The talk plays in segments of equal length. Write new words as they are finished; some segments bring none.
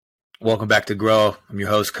Welcome back to Grow. I'm your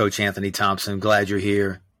host, Coach Anthony Thompson. Glad you're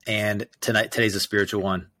here. And today's a spiritual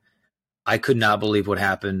one. I could not believe what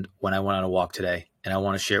happened when I went on a walk today, and I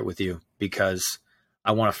want to share it with you because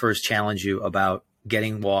I want to first challenge you about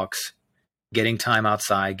getting walks, getting time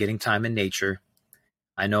outside, getting time in nature.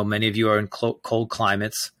 I know many of you are in cold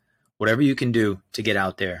climates. Whatever you can do to get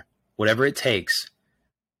out there, whatever it takes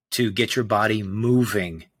to get your body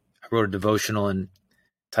moving. I wrote a devotional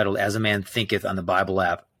entitled As a Man Thinketh on the Bible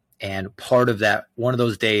app. And part of that, one of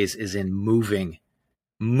those days is in moving,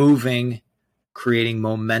 creating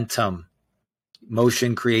momentum.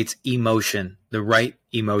 Motion creates emotion, the right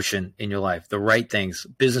emotion in your life, the right things.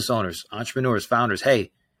 Business owners, entrepreneurs, founders,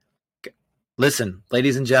 hey, listen,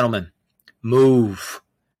 ladies and gentlemen, move.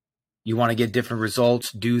 You want to get different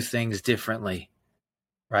results, do things differently,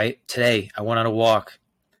 right? Today, I went on a walk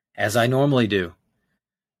as I normally do.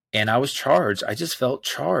 And I was charged. I just felt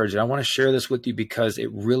charged. And I want to share this with you because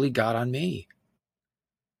it really got on me.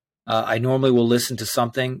 I normally will listen to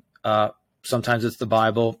something. Sometimes it's the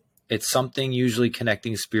Bible. It's something usually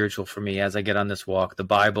connecting spiritual for me as I get on this walk. The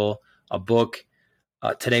Bible, a book.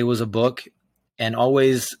 Today was a book. And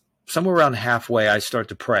always somewhere around halfway, I start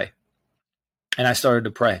to pray. And I started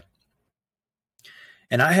to pray.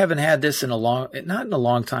 And I haven't had this not in a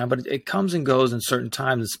long time, but it comes and goes in certain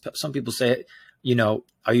times. Some people say,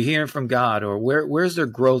 are you hearing from God, or where's their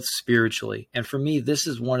growth spiritually? And for me, this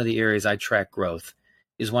is one of the areas I track growth,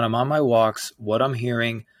 is when I'm on my walks, what I'm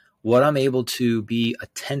hearing, what I'm able to be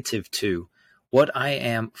attentive to, what I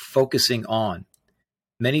am focusing on.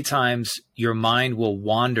 Many times your mind will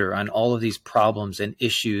wander on all of these problems and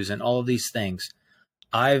issues and all of these things.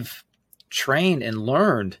 I've trained and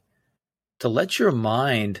learned to let your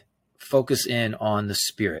mind focus in on the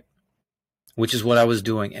Spirit, which is what I was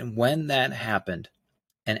doing. And when that happened,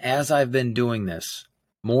 and as I've been doing this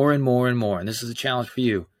more and more and more, and this is a challenge for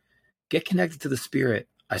you, get connected to the Spirit.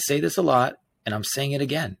 I say this a lot, and I'm saying it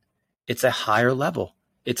again. It's a higher level.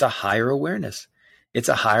 It's a higher awareness. It's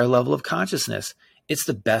a higher level of consciousness. It's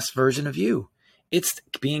the best version of you. It's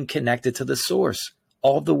being connected to the source,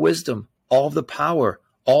 all of the wisdom, all of the power,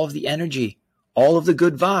 all of the energy, all of the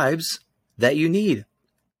good vibes that you need.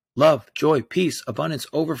 Love, joy, peace, abundance,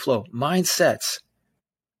 overflow, mindsets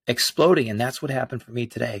exploding. And that's what happened for me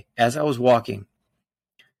today. As I was walking,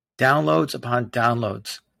 downloads upon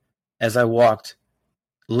downloads. As I walked,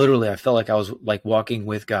 literally, I felt like I was like walking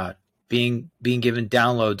with God, being given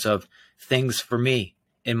downloads of things for me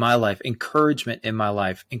in my life, encouragement in my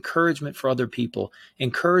life, encouragement for other people,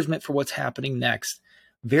 encouragement for what's happening next.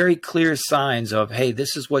 Very clear signs of, hey,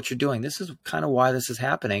 this is what you're doing. This is kind of why this is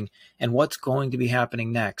happening and what's going to be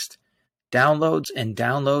happening next. Downloads and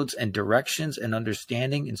directions and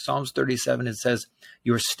understanding. In Psalms 37, it says,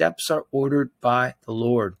 your steps are ordered by the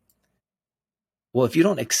Lord. Well, if you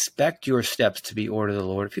don't expect your steps to be ordered by the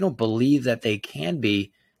Lord, if you don't believe that they can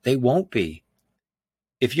be, they won't be.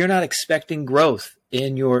 If you're not expecting growth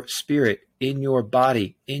in your spirit, in your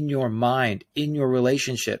body, in your mind, in your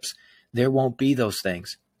relationships, there won't be those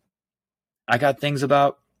things. I got things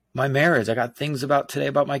about my marriage. I got things about today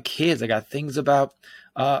about my kids. I got things about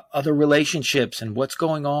other relationships and what's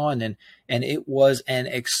going on. And it was an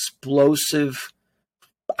explosive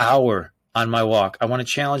hour on my walk. I want to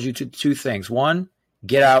challenge you to two things. One,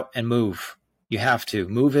 get out and move. You have to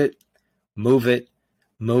move it.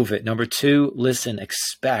 Number two, listen,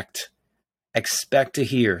 expect to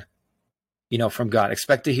hear, from God.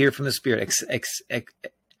 Expect to hear from the Spirit.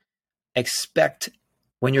 Expect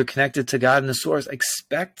when you're connected to God and the source,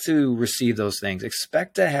 expect to receive those things.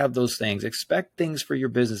 Expect to have those things. Expect things for your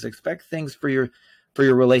business. Expect things for your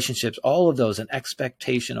relationships. All of those, an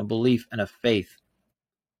expectation, a belief, and a faith.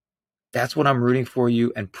 That's what I'm rooting for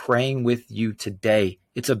you and praying with you today.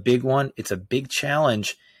 It's a big one. It's a big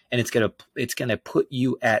challenge, and it's gonna put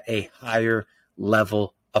you at a higher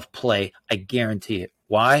level of play. I guarantee it.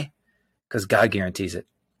 Why? Because God guarantees it.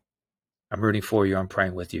 I'm rooting for you. I'm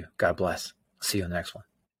praying with you. God bless. See you in the next one.